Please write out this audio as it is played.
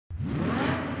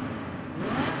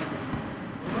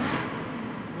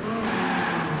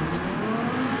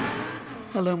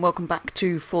Hello and welcome back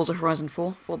to Forza Horizon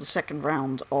 4 for the second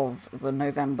round of the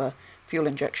November Fuel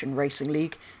Injection Racing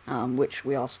League, which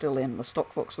we are still in the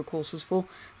stock Vauxhall courses for,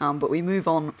 but we move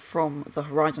on from the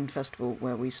Horizon Festival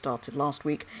where we started last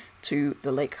week to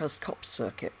the Lakehurst Copse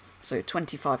circuit. So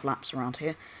 25 laps around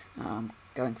here,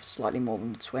 going for slightly more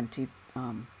than 20,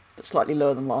 but slightly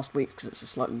lower than last week's because it's a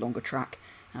slightly longer track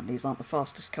and these aren't the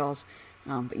fastest cars.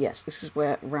 But yes, this is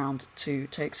where round 2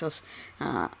 takes us,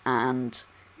 and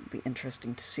it'll be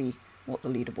interesting to see what the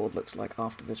leaderboard looks like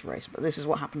after this race. But this is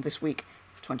what happened this week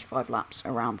for 25 laps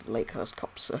around the Lakehurst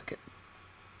Copse circuit.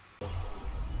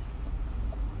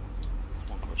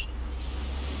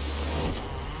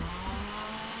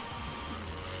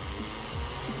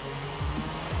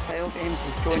 Fail Games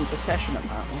has joined the session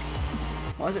apparently.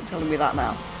 Why is it telling me that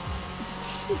now?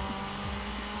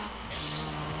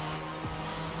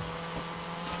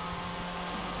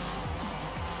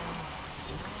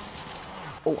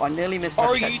 Oh, I nearly missed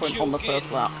that checkpoint on the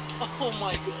first lap. Oh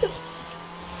my god.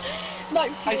 No,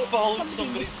 I followed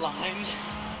somebody's lines.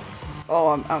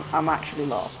 Oh, I'm actually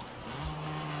lost.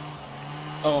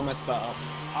 Oh, I messed that up.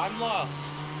 I'm lost.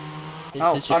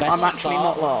 Oh, I'm actually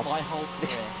not lost. My whole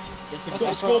career. You've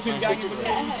got a scorpion gang in Just the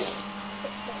get ahead. race.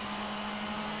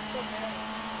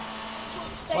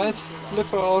 Where's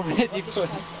Flipper already put?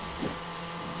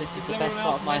 This This is Is the everyone best start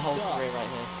else of my messed whole up? career right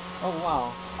here. Oh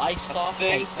wow. I I started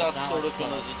think eighth, that's now sort I'm of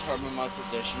going to first. determine my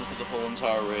position for the whole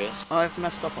entire race. I've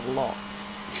messed up a lot.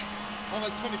 Oh,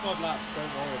 there's 25 laps, don't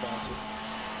worry about it.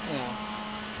 Yeah.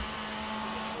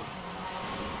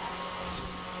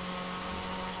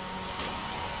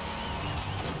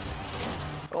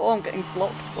 Oh, I'm getting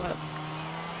blocked by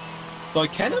By a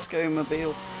Kenneth? Tesco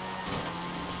mobile.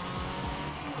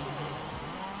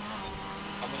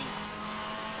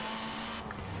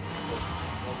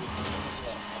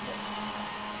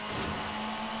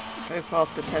 Go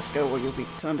faster, Tesco, or you'll be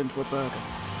turned into a burger.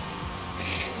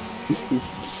 That's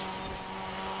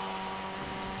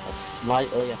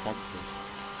slightly offensive.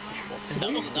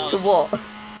 To what?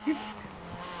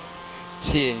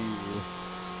 Two.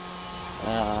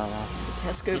 To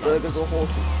Tesco burgers or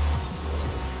horses?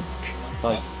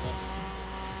 Both.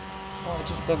 Oh, I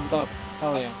just leveled up.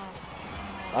 Hell yeah.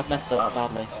 I've messed it up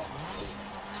badly.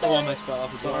 Oh, I messed that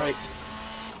up as well. Sorry.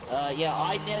 Yeah,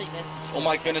 I nearly missed the Oh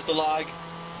my goodness, the lag.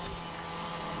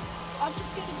 I'm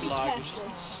just going to be Lag is careful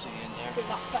just insane there. with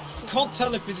that festival. Can't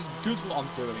tell if this is good what I'm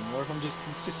doing, or if I'm just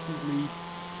consistently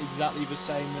exactly the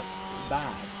same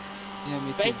bad. Yeah,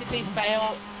 me too. Basically,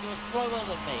 fail. You're slower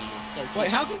than me. So Wait,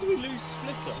 how did we lose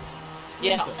Splitter?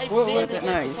 Yeah, Splitter? I Well, I nearly don't missed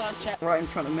know, the he's first check. right in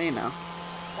front of me now.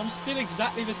 I'm still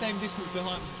exactly the same distance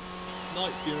behind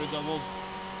Night Fury as I was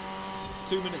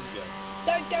 2 minutes ago.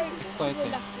 Don't go to the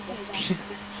Exciting. left of me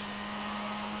then.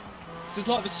 Just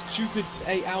like the stupid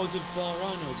 8 hours of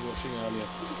Bahrain I was watching earlier.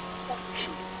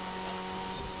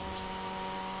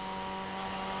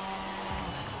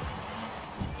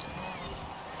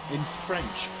 In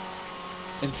French.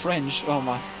 In French, oh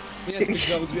my. Yes, because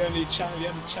that was the only channel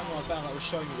I found that was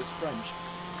showing it was French.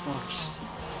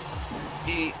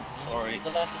 Sorry. On the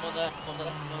left, on the left, on the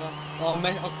left, on the left. Oh,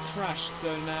 mate, I've crashed,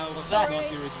 so now Sorry. Night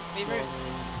Fury is Me going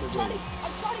too. to I'm win.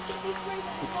 trying to get this room on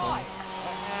the right.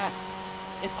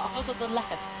 If I was on the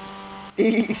left.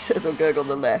 He says I'm going on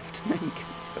the left, and then you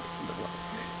can space on the right.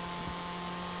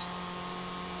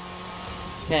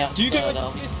 Okay, I'm Do you go third, into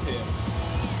I'm- fifth here?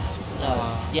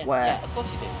 No. Yeah, Where? yeah, of course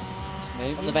you do.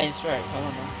 Maybe. On the main straight. I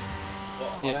don't know.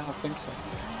 Yeah, I think so.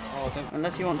 Oh, I don't...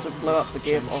 Unless you want to blow up the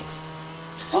gearbox.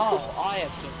 Oh, I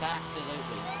have just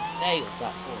absolutely nailed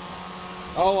that corner.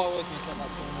 Oh, I always mess up that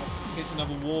corner. Hit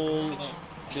another wall.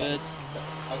 Good.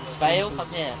 And Fail, splinters.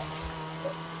 come here.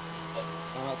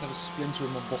 I'm about to have a splinter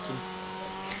in my bottom.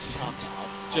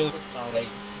 Just Sorry.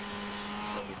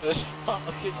 Just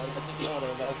fucking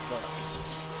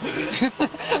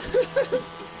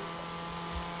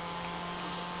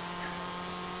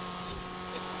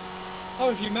Oh,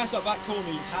 if you mess up that corner,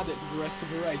 you've had it for the rest of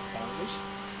the race, apparently.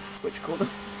 Which corner?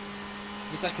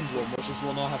 The second one, which is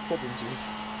one I have problems with.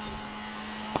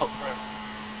 Oh, bro.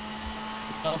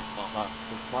 No, no,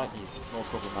 it's slightly more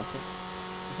problematic.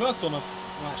 The first one I'm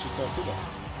actually quite good at.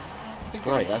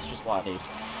 Great, that's just what I need.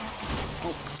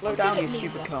 Oh, slow down, you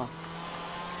stupid car.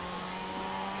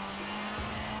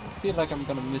 I feel like I'm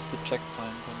gonna miss the checkpoint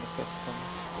on the first one.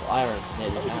 Well, I already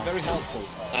nearly That would be have. very helpful.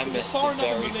 I You're missed far the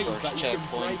enough in very the middle first that you can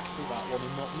checkpoint. brake for that one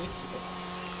and not miss it.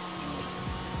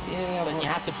 Yeah, but you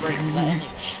have to break that anyway.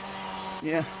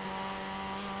 Yeah.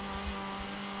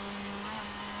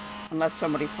 Unless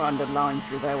somebody's found a line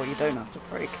through there where you don't have to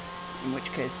brake, in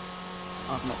which case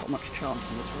I've not got much chance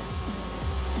in this race.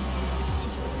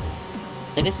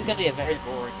 And this is gonna be a very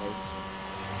boring race.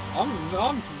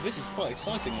 This is quite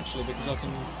exciting actually because I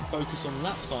can focus on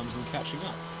lap times and catching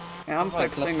up. Yeah, I'm Right,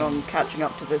 focusing on catching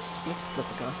up to this splitter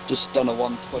flipper guy. Just done a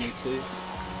 122.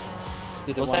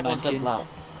 Did a What's everyone's good 119. lap?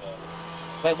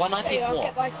 Wait, Hey, I'll 194?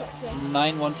 get by quickly.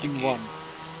 9121.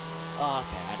 Oh,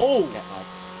 okay. I Oh! didn't get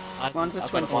that. Mine's a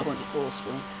I've got 20.4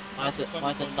 still. Mine's a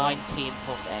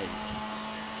 19.8.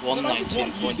 What you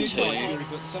did 119.2. right, Yuri,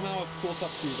 but somehow I've caught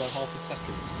up to you by half a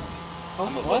second.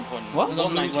 I'm at What? 1.19. What?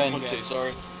 119.2,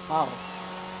 sorry. How?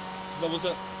 Because I was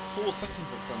at 4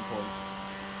 seconds at some point.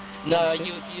 No,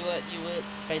 you were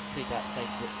basically that same.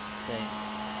 Yeah,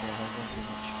 I wasn't too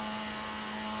much.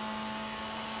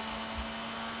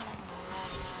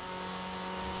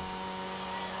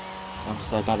 I'm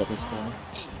so bad at this corner.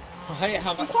 I hate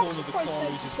how I'm that quite corner the surprised car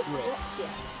nobody's loses hit the grip. rocks yet.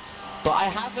 But I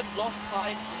haven't lost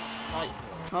time. Like,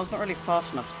 Car's not really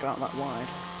fast enough to go out that wide.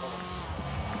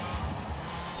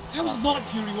 How does Night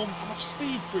Fury want that much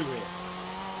speed through it?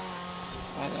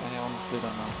 I honestly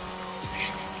don't know.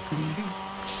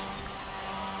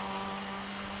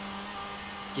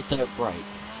 you don't break.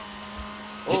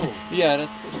 Oh, Yeah,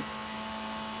 that's it.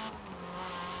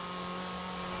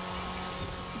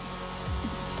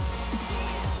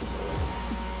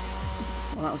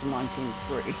 Well, that was a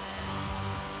 19.3.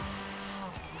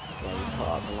 yeah, you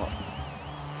caught up a lot.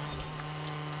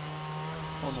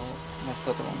 Oh no, messed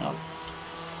that one up.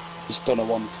 Just done a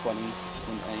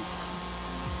 120.8.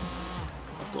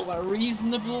 I've got that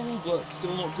reasonable, but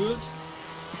still not good.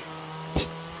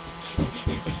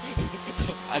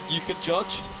 And you can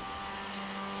judge.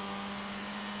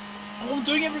 Oh, I'm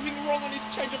doing everything wrong. I need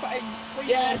to change up at 83.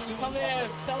 Yes, come here.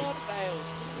 Come on,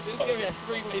 Bales. Just give me a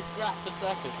three-way scrap per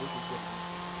second.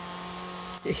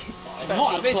 This is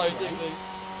Not at this close, rate. isn't it?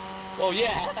 Well,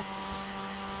 yeah.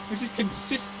 Which is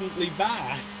consistently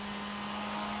bad.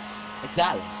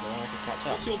 Exactly. So I can catch up.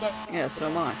 What's your best? Yeah, so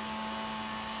am I.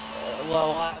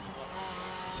 Well, I'm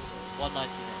 199.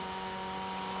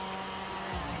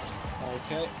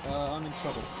 Okay, I'm in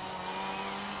trouble.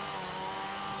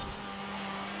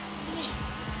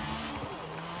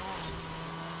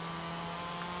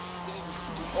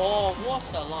 Oh, what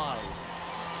a lie!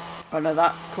 Oh no,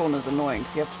 that corner's annoying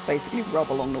because you have to basically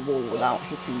rub along the wall without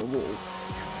hitting the wall.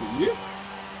 Do you?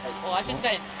 Oh, I just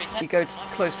gained 3 You go as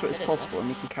close to it as possible and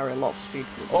you can carry a lot of speed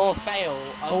through it. Or fail.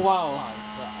 Oh, wow.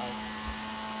 But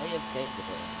I may have gained a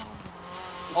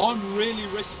bit. I'm really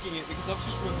risking it because I've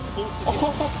just remembered Forza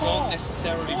differences aren't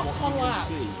necessarily what you can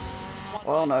see.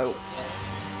 Well, no.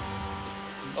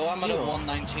 Oh, I'm at a Zero.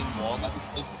 119.1.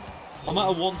 I'm at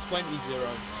a 120.0.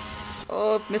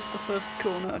 Oh, I've missed the first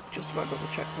corner. Just about got the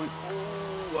checkpoint.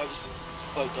 Oh, I just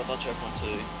spoke up that checkpoint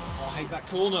too. Oh, I hate that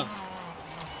corner.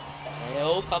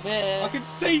 Fail, come I here. can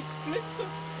see Splinter.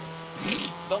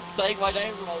 Stop saying my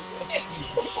name wrong. Yes!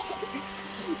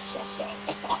 Shut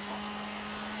up.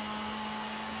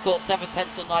 Got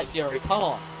 7/10 on Night Fury, come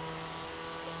on.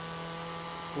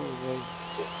 Oh, wait.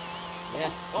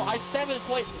 Yes. Oh, I'm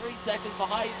 7.3 seconds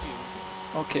behind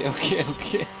you. Okay, okay,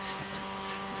 okay.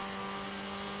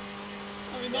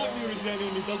 I mean, Night Fury's the only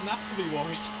one who doesn't have to be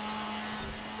worried.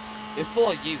 It's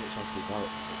for you, which has to be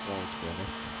worried, to be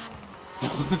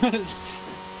honest.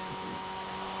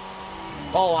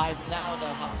 Oh, I now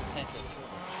know how to take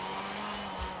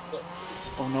it.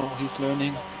 Oh no, he's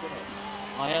learning.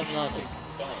 I am learning.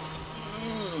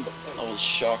 That was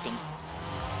shocking.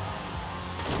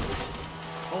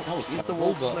 That was Use the terrible,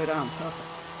 wall to but- slow down. Perfect.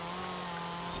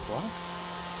 What?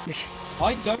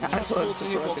 I don't That trust worked Forza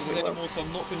hitboxes surprisingly well. anymore, so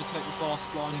I'm not going to take the fast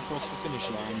line across the finish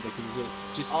line because it's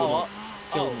just Oh, going what?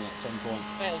 to kill Oh. me at some point.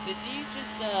 Phil, did you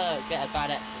just get a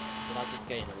bad exit? Did I just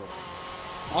gain a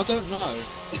roll? I don't know.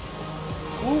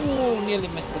 Ooh, nearly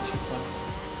missed the checkpoint.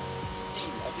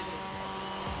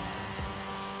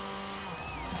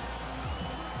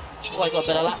 Oh, I got a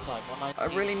better lap time. I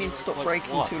really need to stop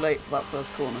braking too late for that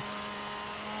first corner.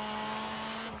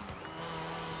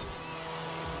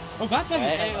 Oh, that's how you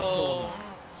take that Fail. corner.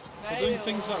 By doing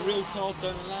things that real cars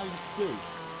don't allow you to do.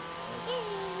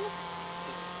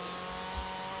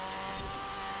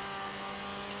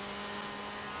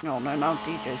 Oh no, now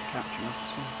DJ's catching up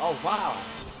as well. Oh wow,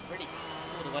 really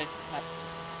pulled away from that.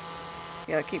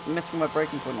 Yeah, I keep missing my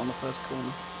braking point on the first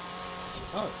corner.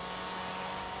 Oh.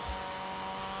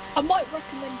 I might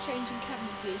recommend changing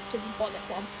camera views to the bonnet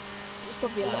one. It's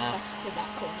probably a lot Ah. better for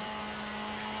that corner.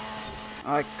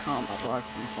 I can't drive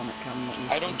from bonnet cam, not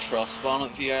used I to. don't trust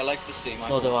bonnet view. I like to see my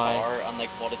So whole do I. car and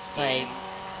like what it's Same. doing,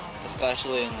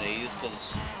 especially in these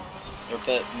because they're a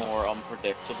bit more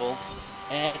unpredictable.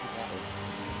 Exactly.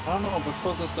 I don't know, but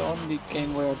Forza is the only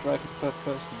game where I drive in third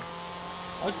person.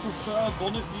 I prefer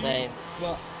bonnet view, Same.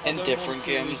 but I In don't different want to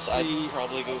games, see, I'd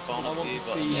probably go I bonnet want view, to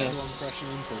but see in everyone this,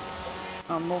 crashing into.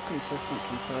 I'm more consistent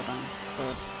from third and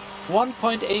third.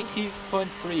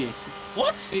 1.80.3.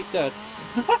 What? Beat that.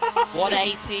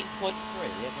 118.3,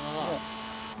 Yeah.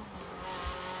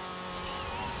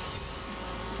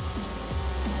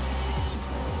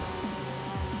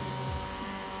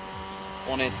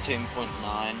 one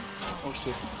 18.9. Oh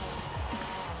shit.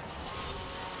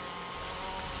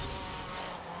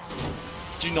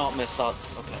 Do not miss that.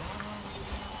 Okay.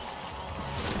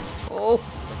 Oh!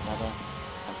 better.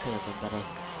 I could have done better.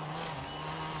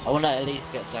 I want to at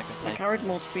least get second I place. carried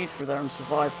more speed through there and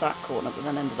survived that corner, but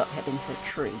then ended up heading for a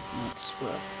tree and it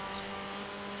swerved.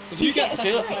 If you get Yeah,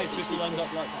 second good. place, this will end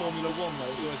up like Formula 1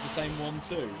 though, it's always the same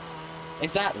 1-2.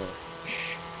 Exactly.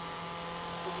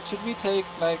 Should we take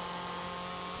like,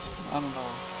 I don't know,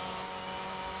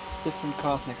 different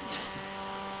cars next time?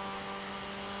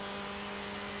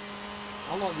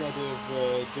 I like the idea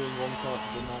of doing one car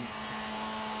for the month.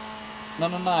 No,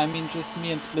 I mean just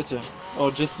me and Splitter.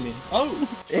 Or just me. Oh!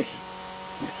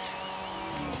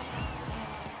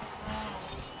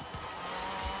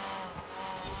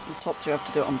 The top two have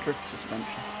to do it on drift suspension.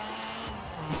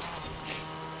 I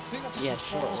think that's actually Yeah,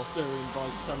 sure. faster by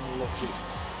some logic.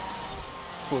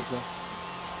 Forza.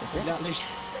 Is it? Exactly.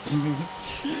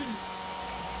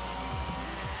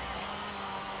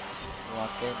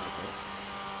 Walk in with it.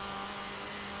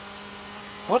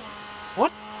 What?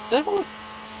 That was...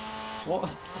 What?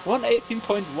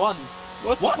 118.1. What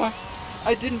the What? fuck?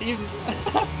 I didn't even...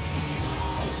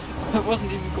 I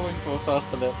wasn't even going for a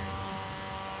faster lap.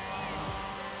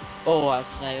 Oh,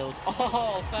 I've nailed.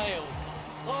 Oh, failed.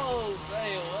 Oh,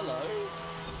 fail. Hello.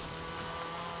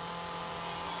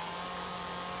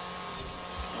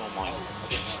 Oh my.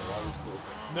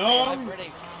 No! I'm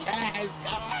ready. Yes,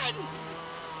 come on.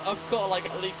 I've got like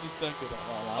at least a second at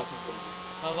my lap.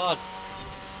 Come on.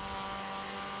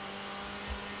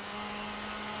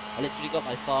 I literally got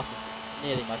my fastest,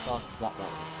 nearly my fastest lap.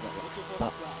 What's your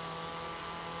fastest lap?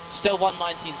 Still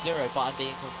 119.0, but I'm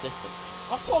being consistent.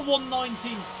 I've got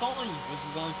 119.5 as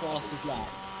my fastest lap.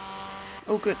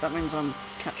 Oh good, that means I'm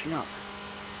catching up.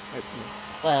 Hopefully.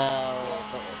 Well,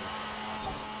 not really.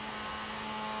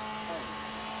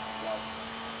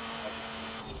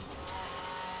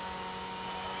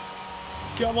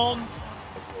 Come on!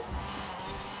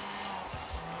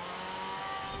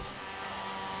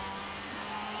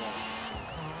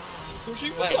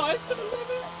 Pushing the Wait. tyres to the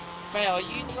limit! Faye, are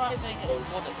you driving at 1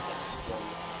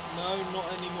 No,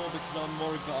 not anymore because I'm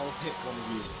worried that I'll hit one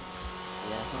of you.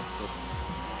 Yes, good.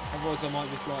 Otherwise I might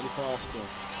be slightly faster.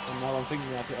 And now I'm thinking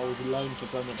about it, I was alone for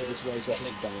so much of this race, I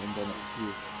think that I'm gonna...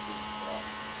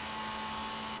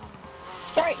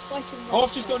 It's very exciting. Oh,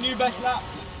 I've just got a new best lap!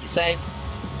 Same.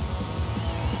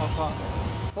 How fast?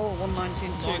 Oh,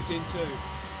 119.2. 19.2.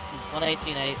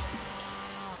 118.8.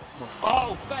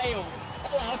 Oh, fail!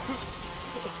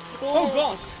 Oh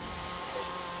god!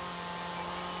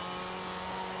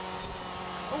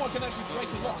 Oh, I can actually brake a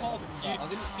lot harder than that. I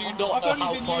didn't, do I've not know only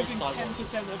how been close using I was.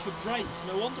 10% of the brakes,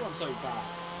 no wonder I'm so bad.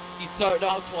 You don't know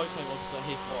how close I was to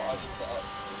hit it.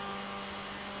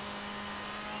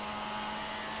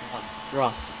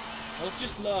 Right. I've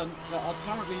just learned that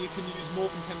apparently you can use more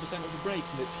than 10% of the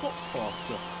brakes and it stops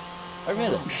faster. Oh,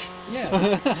 really? Yeah.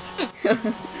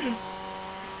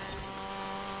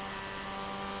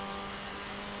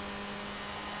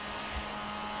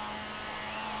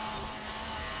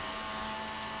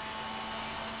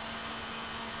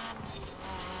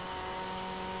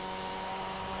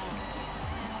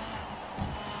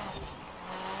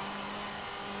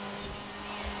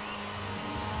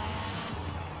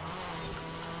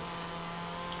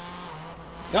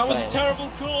 That was a Fail. terrible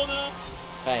corner!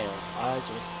 Fail. I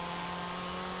just...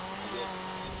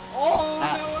 Oh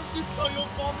Ah. no, I just saw your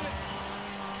bonnet!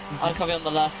 I'm coming on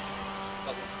the left.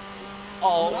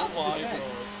 Oh That's my defend.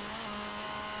 god.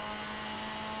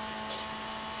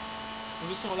 I'm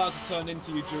just not allowed to turn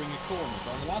into you during a corner,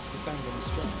 but I'm allowed to defend on the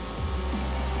straight.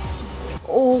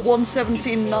 Oh,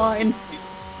 117.9.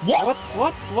 What?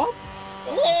 What?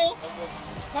 Whoa!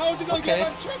 How did I Okay. get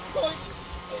that checkpoint?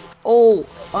 Oh,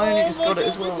 I only just my got it God,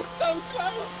 as well. This is so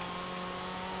close!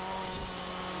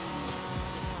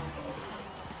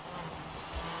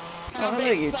 Oh,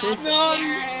 hello, you two. No!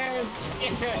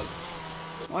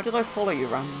 Why did I follow you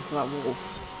round into that wall?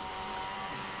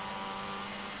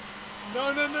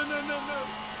 No, no, no, no, no, no!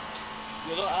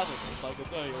 You're not having this, I can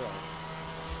tell you right.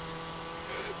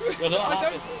 You're not I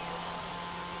having don't-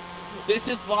 this.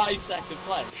 This is my second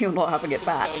place. You're not having it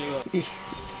back. Tell you what.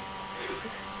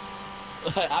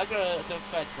 I'm gonna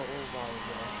defend for all my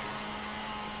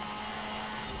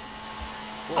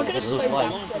I'm gonna slow Right.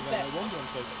 down for a bit. No wonder I'm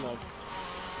so slow.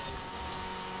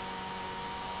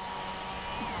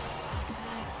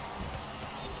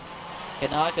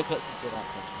 Okay, now I can put some good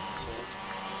attention.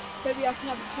 Maybe I can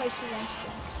have a closer race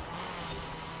then.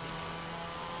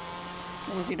 As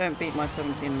long as you don't beat my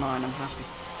 17.9, I'm happy.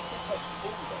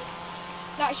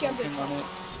 Actually, I'm gonna Working on try. it.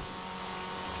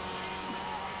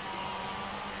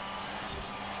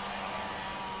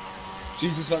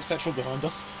 Jesus, that's petrol behind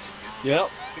us. Yep.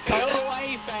 Go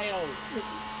away, fail!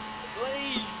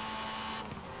 Please!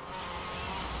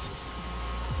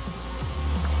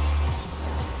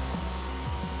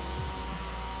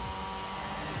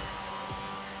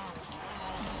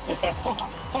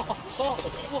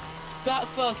 That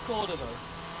first corner though.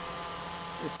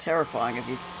 It's terrifying if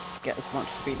you get as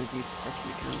much speed as you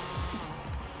possibly can.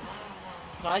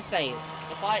 Can I say,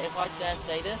 if I dare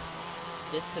say this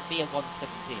could be a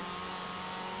 117.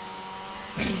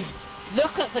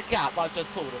 Look at the gap I've just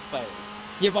pulled and failed.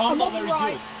 Yeah, but I'm I'm not on the very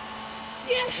right.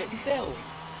 good. Yes, but still.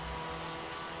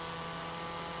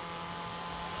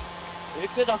 It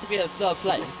could have to be a third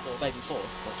place, or maybe fourth,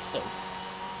 but still.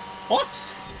 What?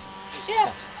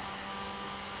 Yeah.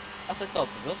 That's a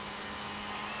compliment.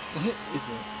 Is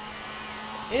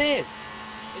it? It is.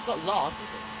 It's not last, is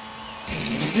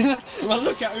it? Well,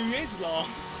 look at who is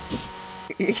last.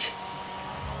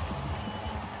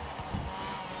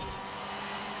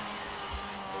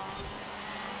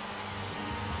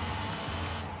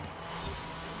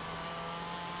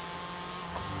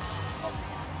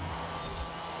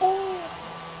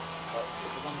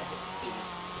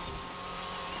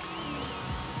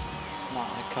 No,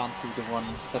 I can't do the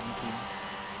 117.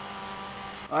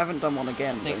 I haven't done one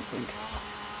again, I don't think.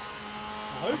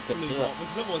 Hopefully do not, it.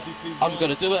 because otherwise you'd be. I'm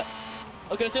gonna do it.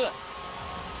 I'm gonna do it.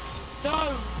 No!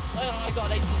 Oh, I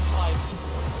got an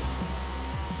 85.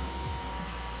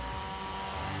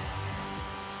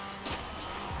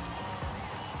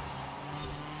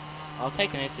 I'll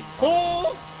take an 85.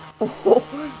 Oh!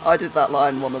 I did that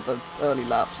line one of the early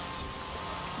laps.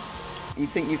 You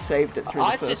think you've saved it through the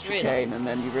I've first just chicane, realised- and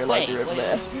then you realise you're over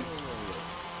there. wait.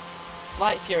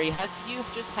 Light Fury, have you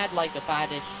just had like a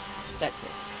baddish sector?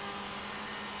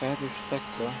 Baddish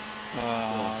sector.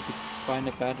 Define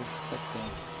a baddish sector.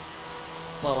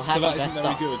 Well, So have that you isn't messed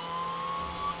very up? good.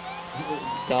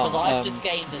 Because I've Um, just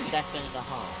gained a second and a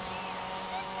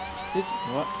half. Did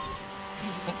what?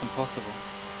 That's impossible.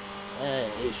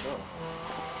 Sure.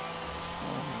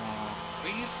 Were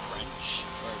you French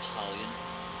or Italian?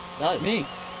 No. Me?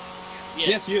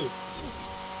 Yes, you.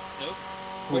 No.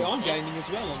 Wait, I'm gaining as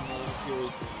well on Fury.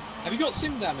 Have you got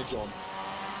sim damage on?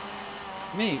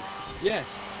 Me?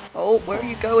 Yes. Oh, where are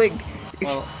you going?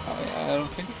 Well, I don't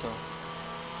think so.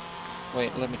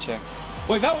 Wait, let me check.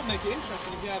 Wait, that would make it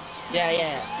interesting if you have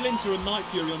Yeah. Splinter and Night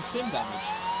Fury on sim damage.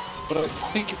 But I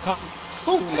think you can't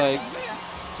do like...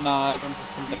 Nah, I don't have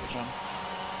some damage on.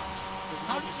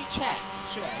 How did you check?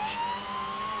 Check.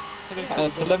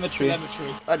 Telemetry.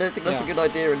 Telemetry. I don't think that's a Yeah. good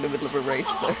idea in the middle of a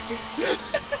race, though.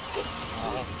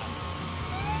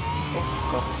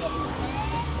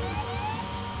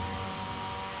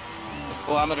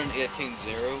 Well, I'm at an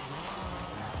 18-0.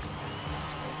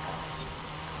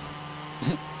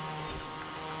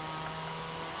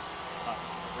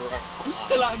 I'm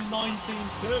still at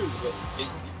 19-2.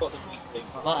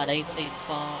 About an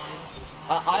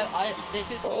 18.5. This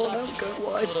is. Oh, I've no, just go sort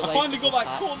wide. of I finally got waited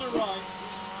that for corner right.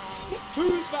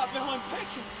 Who's that behind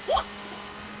Petrol? What?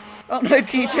 Oh no,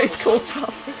 DJ's caught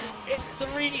up. It's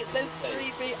three. There's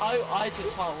 3 feet. I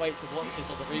just can't wait to watch this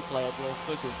on the replay of your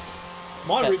footage.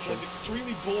 My Petrol. replay is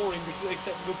extremely boring,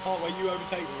 except for the part where you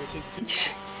overtake me, which is 2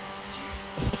 laps.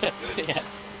 Yeah.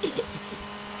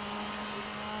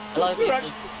 I like it. Direct-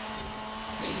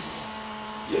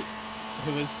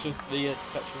 It was just the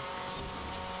petrol.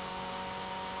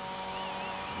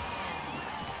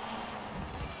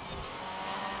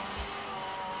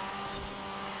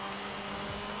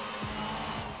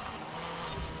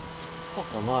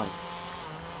 What a line.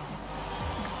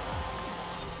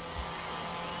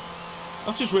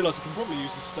 I've just realised I can probably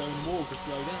use the stone wall to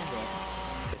slow down there.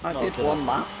 It's I not did good. one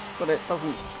lap, but it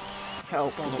doesn't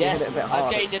help because we Yes, hit it a bit I've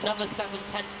hard. gained it another stops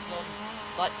 7/10 on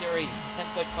Light Fury,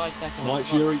 10.5 seconds. Night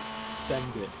Fury, send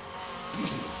it.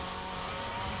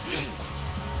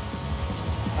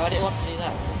 I didn't want to do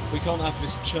that. We can't have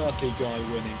this chirpy guy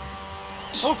winning.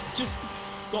 Oh, I've just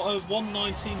got a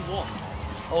 119-1.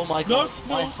 Oh my No, god,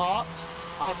 my no. heart!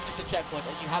 I've missed a checkpoint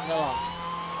and you have no arm.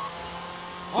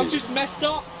 I've just messed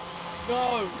up.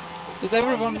 No! Is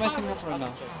everyone messing up right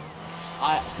now?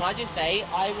 Can I just say,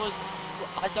 I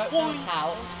don't know Why?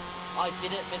 how I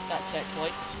didn't miss that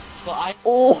checkpoint, but I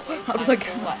Oh, how did I had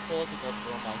go? all that Forza God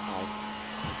on my side.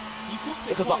 got it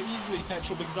Because quite easily,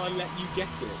 Petrol, because I let you get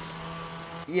it.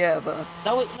 Yeah, but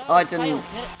No, I fail. didn't Get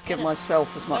it, give get it.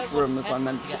 myself as You much don't want room as I Petrol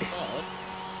meant to to. get third.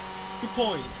 Good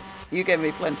point. You gave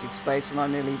me plenty of space and I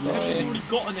nearly missed Petrol's it. already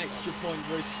got an extra point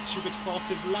for his stupid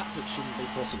fastest lap that shouldn't be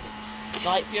possible.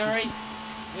 Night Fury,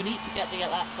 we need to get the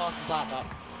lap fastest lap up.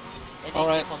 It needs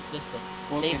Alright. to be consistent.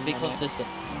 Working Needs to be on it. consistent.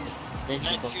 Needs to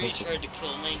be Night Fury consistent. tried to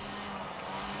kill me.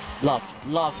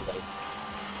 Lovely.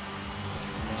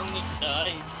 Almost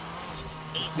died.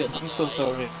 Good. I'm so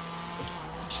sorry.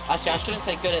 Actually, I shouldn't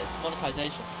say good, it's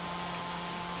monetization.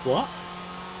 What?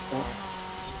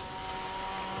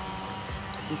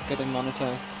 He's getting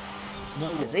monetized. No.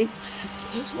 Is he?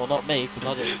 Well, not me,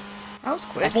 because I didn't. That was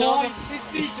quick. Why is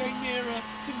DJ nearer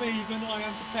to me than I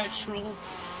am to Petrol?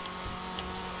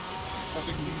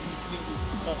 Having this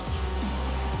little touch.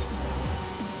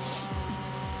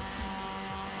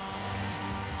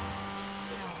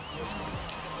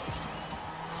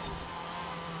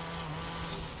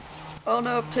 Oh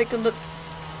no, I've taken the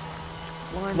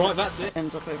line. Right, that's it.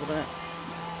 Ends up over there.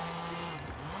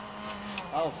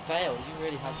 Oh, fail, you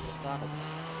really have to stand it.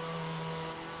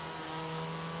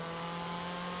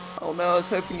 Oh no, I was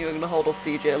hoping you were going to hold off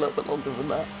DJ a little bit longer than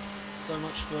that. So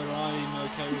much for I'm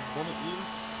okay with one at you.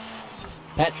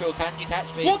 Petrol, can you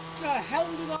catch me? What the hell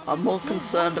did I I'm more do?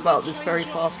 concerned Why about did this I very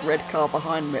change fast up red there? car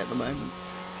behind me at the moment.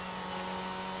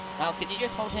 Now, can you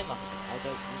just hold him up? I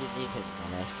don't really need him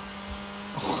on there.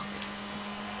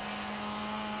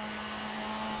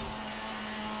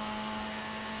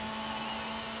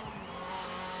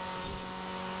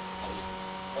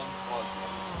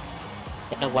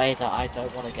 In a way that I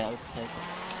don't want to get overtaken,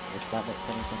 if that makes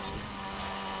any sense to you.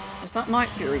 Is that Night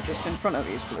Fury just in front of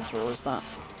you, Splitter, or is that...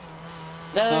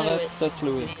 No, it's- that's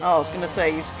Lewis. Oh, I was going to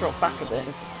say you've dropped back a bit.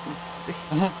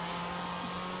 I'm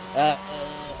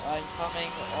coming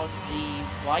on the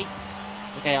right.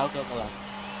 Okay, I'll go on the left.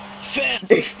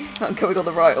 I'm going on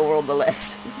the right or on the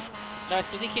left. No, it's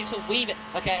because he keeps on weaving.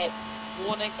 Okay,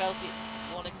 warning,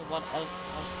 warning for one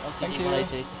Thank LCD you.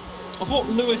 180. I thought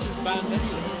Lewis is banned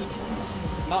anyway.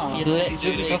 No, You he literally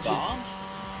did because Bond?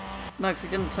 No, because he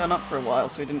didn't turn up for a while,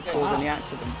 so he didn't cause any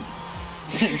accidents.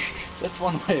 that's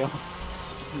one way off.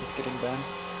 Getting banned.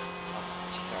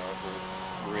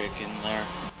 Terrible rig in there.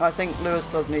 I think Lewis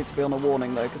does need to be on a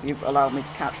warning, though, because you've allowed me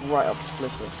to catch right up to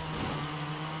Splitter.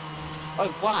 Oh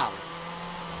wow!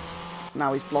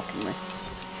 Now he's blocking me.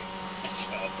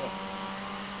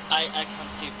 I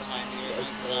can't see behind you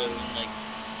because I'm in like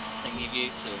thingy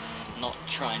view, so I'm not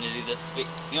trying to do this. Wait,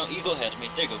 you go ahead of me.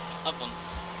 There you go. Have fun.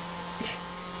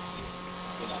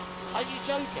 Are you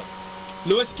joking?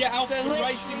 Lewis, get out They're of the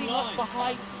literally racing not line.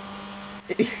 behind.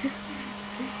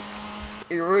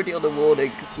 You're already on a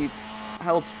warning, because you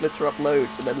held Splitter up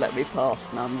loads and then let me pass.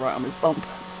 Now I'm right on his bump.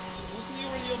 Wasn't he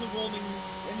already on the warning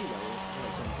anyway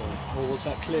at some point? Or was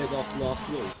that cleared after last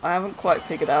loop? I haven't quite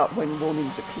figured out when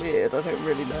warnings are cleared. I don't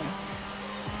really know.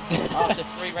 After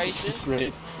 3 This is races.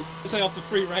 great. I say after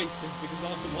 3 races because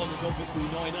after 1 is obviously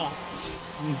 9 up.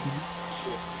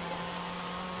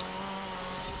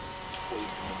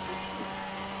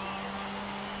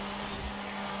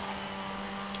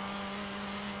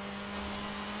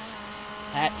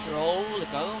 Petrol,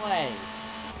 go away.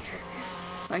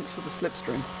 Thanks for the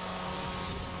slipstream.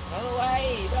 Go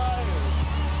away, no!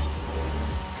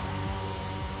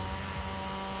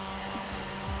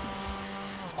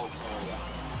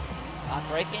 I'm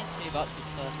braking too much in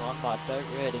turn 1, but I don't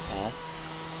really care.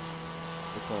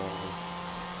 Because...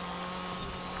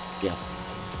 yeah.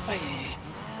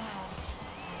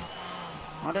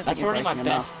 I don't think That's you're probably my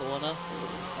braking best enough. corner,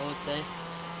 I would say.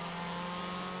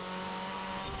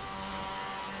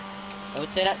 I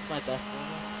would say that's my best corner.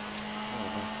 I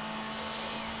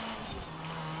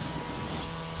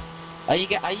don't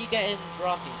know. Are you getting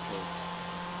drafting skills?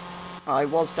 I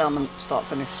was down the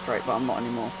start-finish straight, but I'm not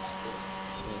anymore.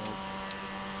 Yes.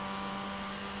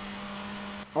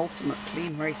 Ultimate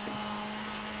clean racing.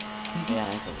 Yeah,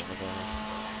 I think I'm the best.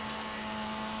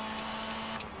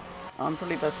 I'm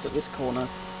probably best at this corner.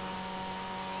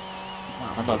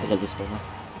 I'm not good at this corner.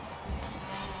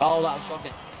 Oh, that was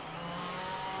shocking.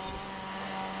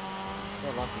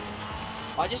 You're lucky.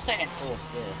 I just say in 4th,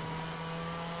 yeah.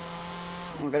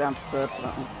 I'll go down to 3rd for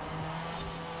that one.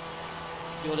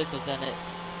 Purely because then it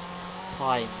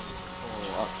time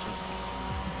for options.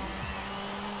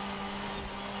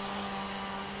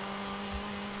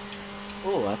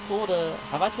 Oh, I pulled a...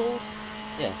 have I pulled?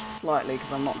 Yeah. Slightly,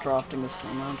 because I'm not drafting this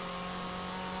time round.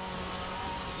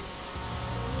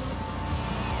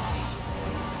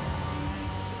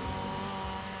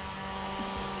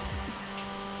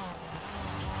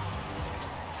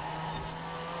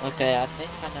 Okay, I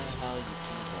think I know how you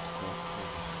do that.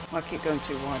 I keep going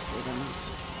too wide for them.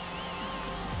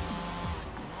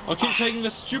 I keep taking the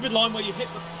stupid line where you hit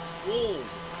the wall.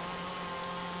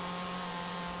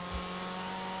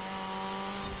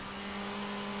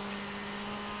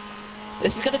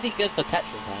 This is going to be good for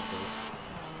petrol tank.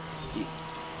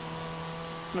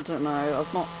 I don't know,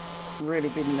 I've not really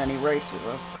been in any races.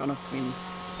 I've kind of been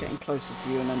getting closer to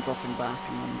you and then dropping back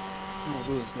and then...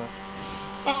 No, rules now.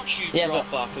 Why don't you Yeah,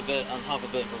 drop back a bit and have a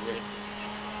bit of a rate?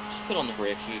 Just put on the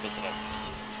brakes a wee bit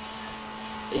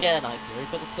there. Yeah, no, Fury,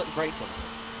 put the brakes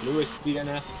on. Lewis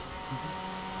DNF.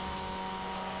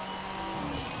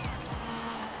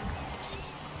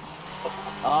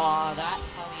 Oh, that's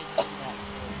how you do that.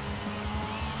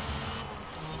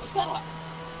 What's that?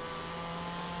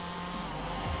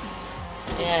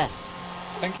 Yeah.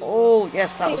 Thank you. Oh,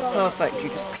 yes, that was perfect. You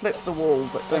just clip the wall,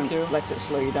 but don't Thank you. let it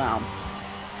slow you down.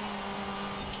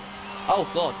 Oh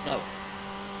god, no.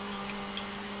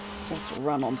 What a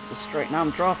run onto the straight. Now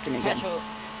I'm drafting again. Petrol,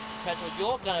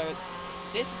 you're gonna...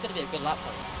 This is gonna be a good lap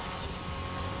time.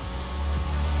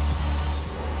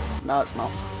 No, it's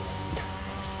not.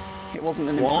 It wasn't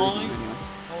an Why? improvement anyway.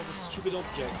 Oh, the stupid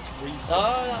object reset.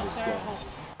 Oh, that was this terrible. guy.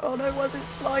 Oh no, was it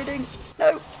sliding?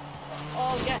 No!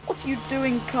 Oh, yes. What are you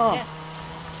doing, car? Yes.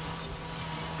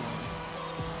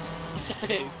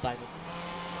 It's staggered.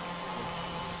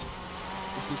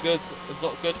 This is good. It's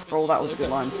not good. Oh, that was a good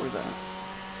line through there.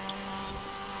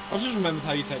 I just remembered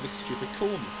how you take this stupid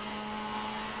corner.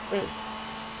 Really?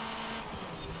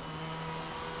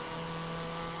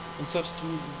 And such.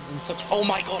 Oh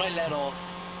my god, I let off.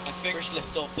 My fingers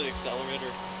lift off the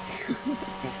accelerator.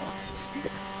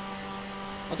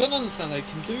 I don't understand how you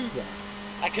can do that.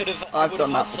 I could have. I've done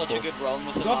had that such a before. good run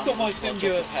with Because the I've got my massive clutch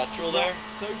finger of the petrol there.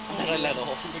 so And tight then I let on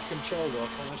the off. stupid controller, I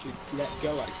can't actually let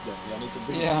go accidentally. I need to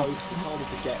really Yeah. close. It's harder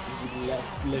to get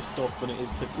lift off than it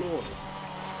is to floor it.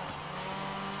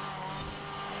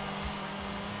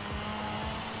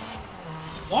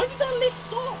 Why did I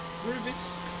lift off through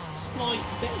this slight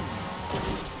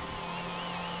bend?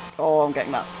 Oh, I'm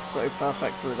getting that so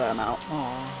perfect through there now.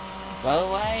 Oh.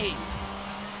 Go away.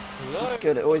 That's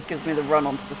good, it always gives me the run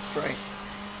onto the straight.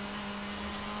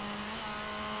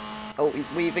 Oh, he's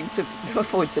weaving to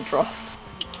avoid the draft.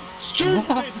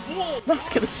 Stupid wall! That's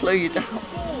gonna slow you down.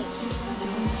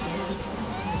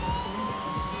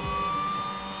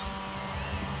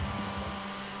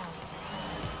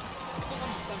 I don't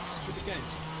understand this stupid game.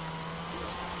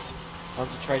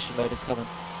 Concentration mode is coming.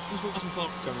 When's Horizon 5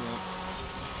 coming out?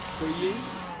 3 years?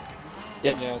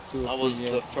 Yeah, 2 or That 3 was the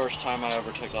years. first time I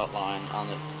ever took that line, and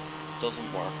it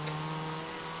doesn't work.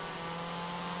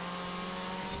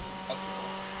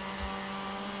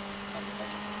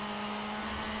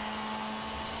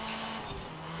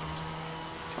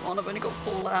 Come on, I've only got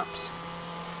 4 laps.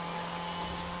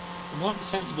 It might be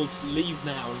sensible to leave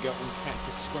now and go and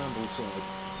practice scramble side.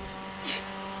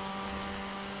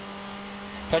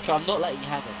 Petrol, I'm not letting you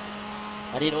have it.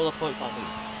 I need all the points I need.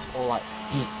 Or like,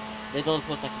 I need all the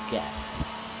points I can get.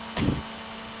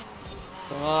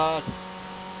 Come on.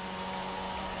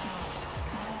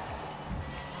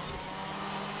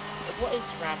 What is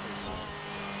scramble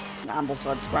time?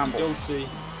 Ambleside scramble. You'll see.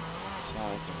 No,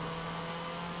 okay.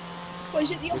 What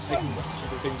is it, the We're off-road thinking one?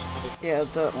 stupid things from other Yeah,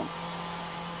 dirt one.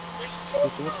 It's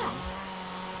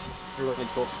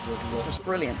a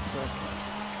brilliant circuit.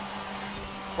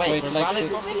 Wait, Wait, the like rally the-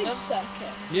 crossing Village them?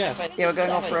 circuit. Yes. Wait, Yeah, we're going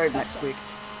Seven, off-road it's next better. week.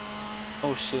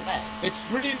 Oh shit. Where? It's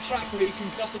brilliant track where you can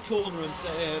cut a corner and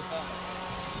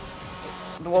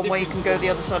The one where you can go the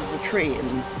other side of the tree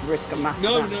and risk a massive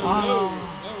no, accident. no.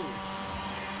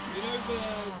 You know the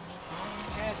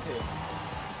hairpin?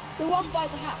 The one by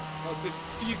the house. Like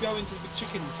before you go into the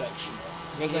chicken section,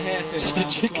 there's a hairpin. Just the around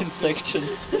chicken cluster. section.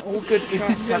 All good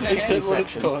tracks have Is that chicken Is that what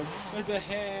it's sections. called? There's a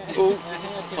hairpin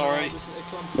Sorry. around a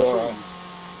clump of Alright. trees.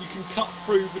 You can cut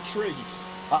through the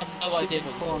trees. I have no idea Chicken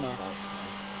what you're talking corner. about.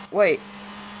 Wait.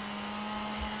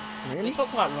 You're Really?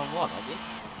 talking about the wrong one, aren't you?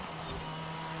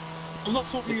 I'm not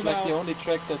talking It's about like the only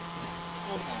track that...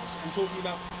 farmhouse. I'm talking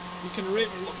about you can really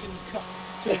look and cut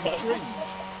to the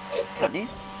trees. Can you?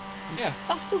 Yeah.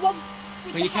 That's the one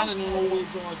with But the you can house. in an all-wheel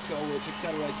drive car which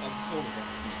accelerates out the corner box.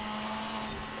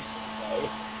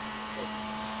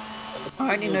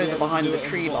 I only You'll know be the able to behind do the it in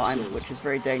tree the line, boxes. which is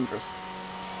very dangerous.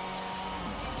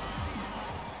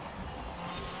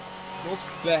 What's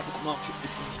that much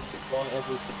is by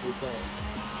every single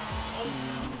time?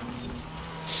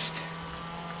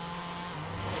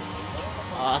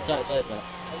 I don't know that.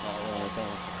 So, don't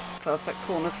answer. Perfect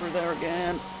corner through there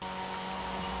again.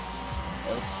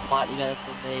 It was slightly better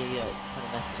for me, kind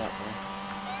of messed up there.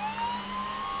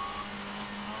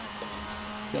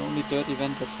 The only dirt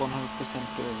event that's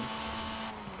 100% dirt.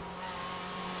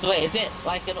 So wait, is it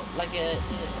like a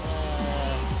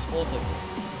auto?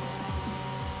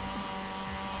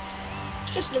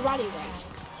 It's just a rally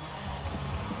race.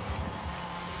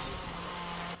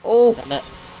 Oh! Damn it.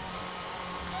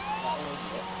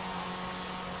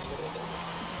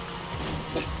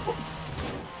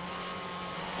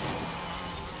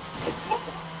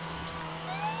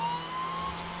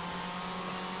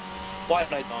 Why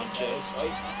did I not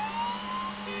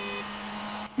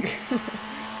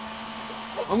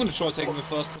I'm going to try taking the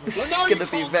first corner. This No, is you going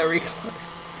to be can't. very close.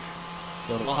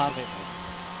 You're not having this.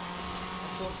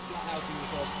 I'm trying flat out in the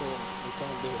first corner. You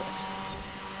can't do it.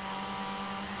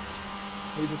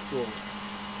 Who'd have thought?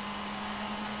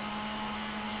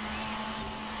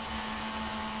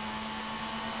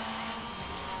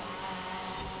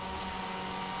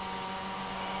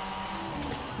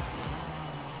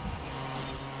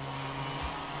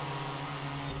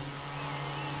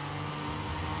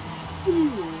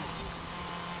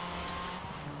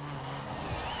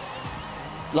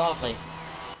 Lovely.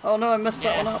 Oh no, I messed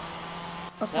that Yes. one up.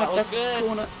 That's That my was best good.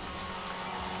 corner.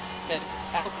 Good.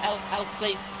 Help,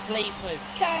 please move.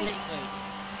 Okay. Please move.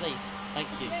 Please. Thank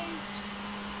you. Moved.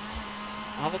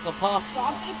 I haven't gone past you. But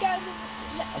I'm gonna go on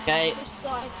the Okay. left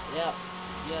side. Yep.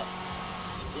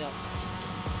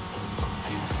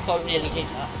 You so nearly hit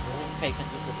that. Okay, can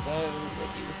just let it go.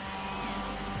 Thank you.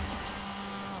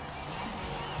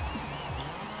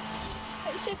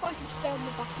 Let's see if I can stay on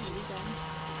the back of you guys.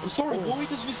 I'm sorry, why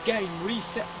does this game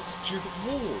reset the stupid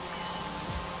walls?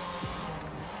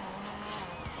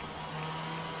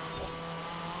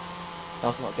 That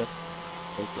was not good.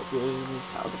 That was not good.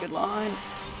 That was a good line.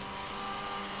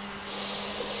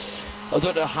 I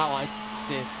don't know how I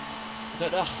did. I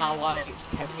don't know how I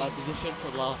kept my position for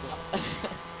last lap.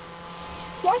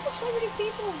 Why is there so many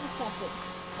people all of a sudden?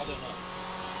 I don't know.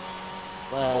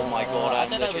 Well, Oh my god, I I'm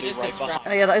don't know, we literally just right get behind. scrapped.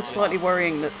 Oh yeah, that is slightly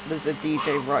worrying that there's a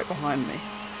DJ right behind me.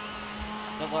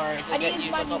 Don't worry, I we'll need get a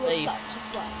you, but manual not me. clutch as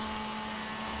well.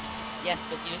 Yes,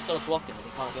 but you just gotta block it, and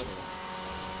you can't go there.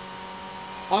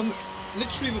 I'm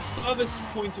literally the furthest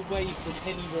point away from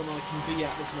anyone I can be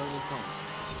at this moment in time.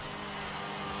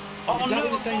 Exactly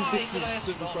the same why distance did I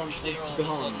to the have front to as to all of a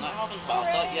behind. sudden? I haven't Sorry.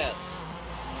 had that yet.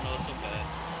 No, it's okay.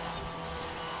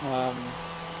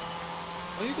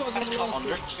 Are you guys I on just the got last under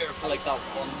lap? here for like that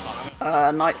one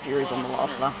time. Night Fury's on the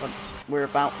last lap, and we're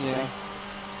about to Yeah. be.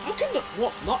 How can that?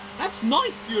 What? Not? That's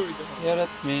Night Fury behind. Yeah,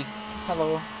 that's me.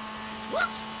 Hello.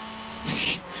 What?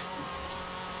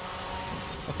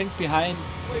 I think behind.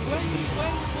 Wait, where's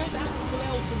Affable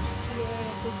Elf and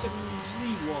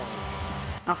ZY?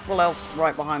 Affable Elf's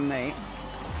right behind me.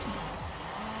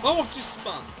 Oh, I've just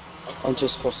spun. I'm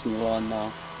just crossing the line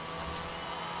now.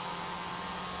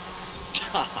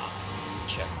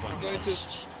 Checkpoint. I'm going to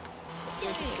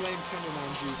claim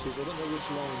cameraman duties. I don't know which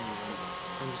line it is.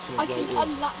 I'm just I going can to wait.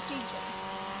 unlock DJ.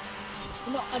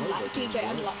 Not unlock DJ,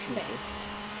 unlock me.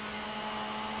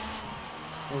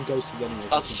 I'm ghosted anyway.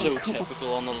 That's so so come on.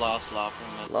 typical on the last lap.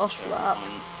 we missed Last the lap.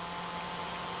 checkpoint.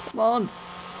 Come on,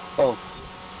 Oh,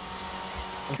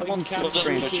 come on, We'll just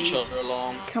Slipstream. push each other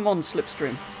along. Come on,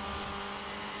 Slipstream.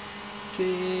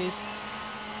 Jeez.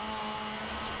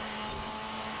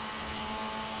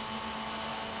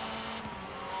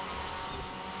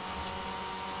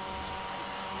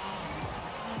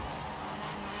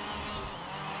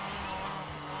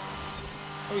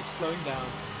 Oh, he's slowing down.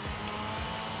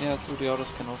 Yeah, so the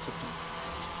others can also come.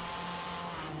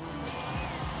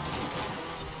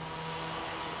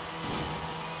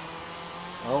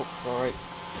 Oh, sorry.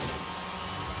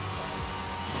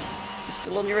 You're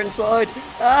still on your inside.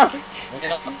 Ah! He's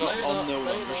got on no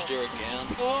understeer again.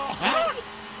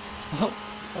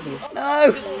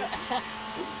 No!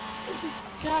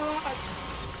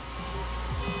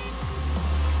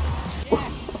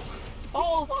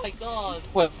 Oh my god!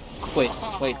 Wait,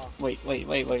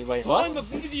 wait. What? I'm an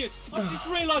idiot. I just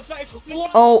realised that if Split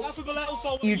Oh, Affable Elf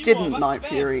are what You are, didn't, that's Night them.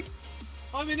 Fury.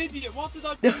 I'm an idiot. What did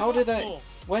I do How that did I? for?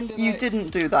 When did You I? didn't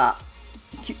do that.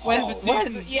 When? Oh,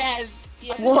 When? Yes!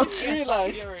 Yes! What? Yes,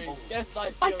 Night Fury! Yes,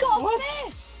 Night I Fury! got What? a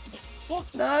fifth! What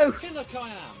No! pillock I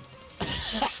am.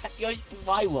 You're using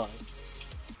my one.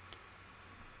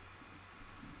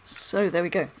 So there we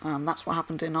go. That's what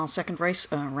happened in our second race,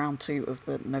 round 2 of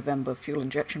the November Fuel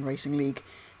Injection Racing League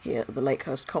here at the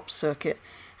Lakehurst Copse circuit.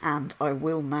 And I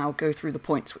will now go through the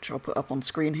points, which I'll put up on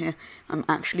screen here. I'm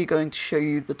actually going to show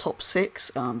you the top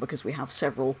 6, because we have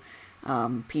several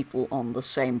people on the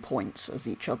same points as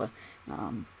each other.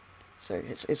 So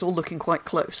it's all looking quite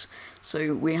close.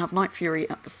 So we have Night Fury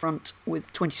at the front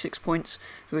with 26 points,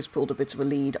 who has pulled a bit of a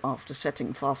lead after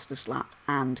setting fastest lap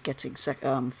and getting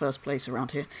first place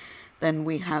around here. Then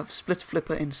we have Split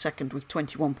Flipper in second with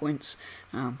 21 points,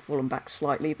 fallen back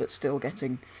slightly, but still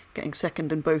getting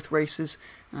second in both races,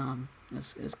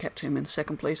 has kept him in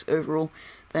second place overall.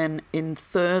 Then in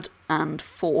third and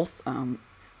fourth,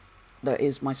 there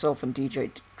is myself and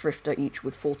DJ Drifter, each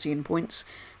with 14 points.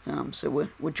 So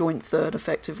we're joint third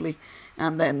effectively,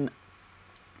 and then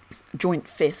joint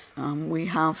fifth we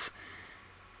have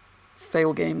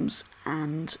Fail Games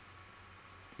and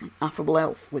Affable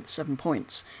Elf with 7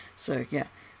 points. So yeah,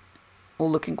 all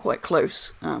looking quite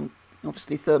close.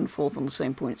 Obviously third and fourth on the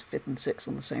same points, fifth and sixth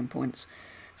on the same points.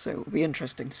 So it'll be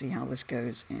interesting to see how this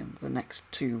goes in the next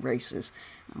 2 races.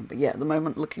 But yeah, at the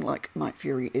moment looking like Night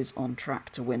Fury is on track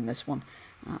to win this one.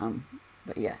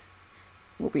 But yeah,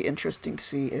 will be interesting to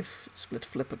see if Split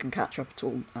Flipper can catch up at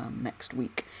all next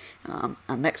week.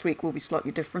 And next week will be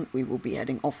slightly different. We will be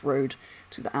heading off-road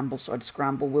to the Ambleside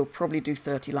Scramble. We'll probably do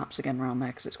 30 laps again around there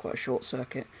because it's quite a short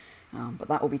circuit. But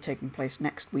that will be taking place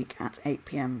next week at 8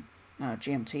 PM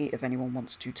GMT if anyone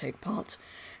wants to take part.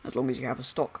 As long as you have a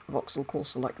stock Vauxhall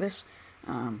Corsa like this,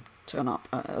 turn up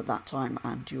at that time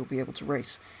and you'll be able to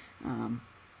race.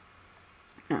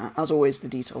 As always, the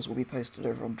details will be posted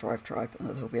over on Drive Tribe, and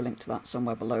there'll be a link to that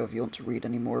somewhere below if you want to read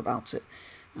any more about it.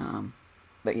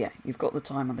 But yeah, you've got the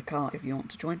time and the car if you want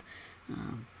to join.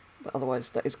 But otherwise,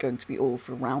 that is going to be all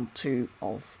for round 2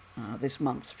 of this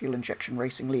month's Fuel Injection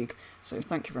Racing League. So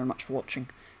thank you very much for watching,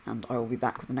 and I will be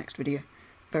back with the next video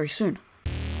very soon.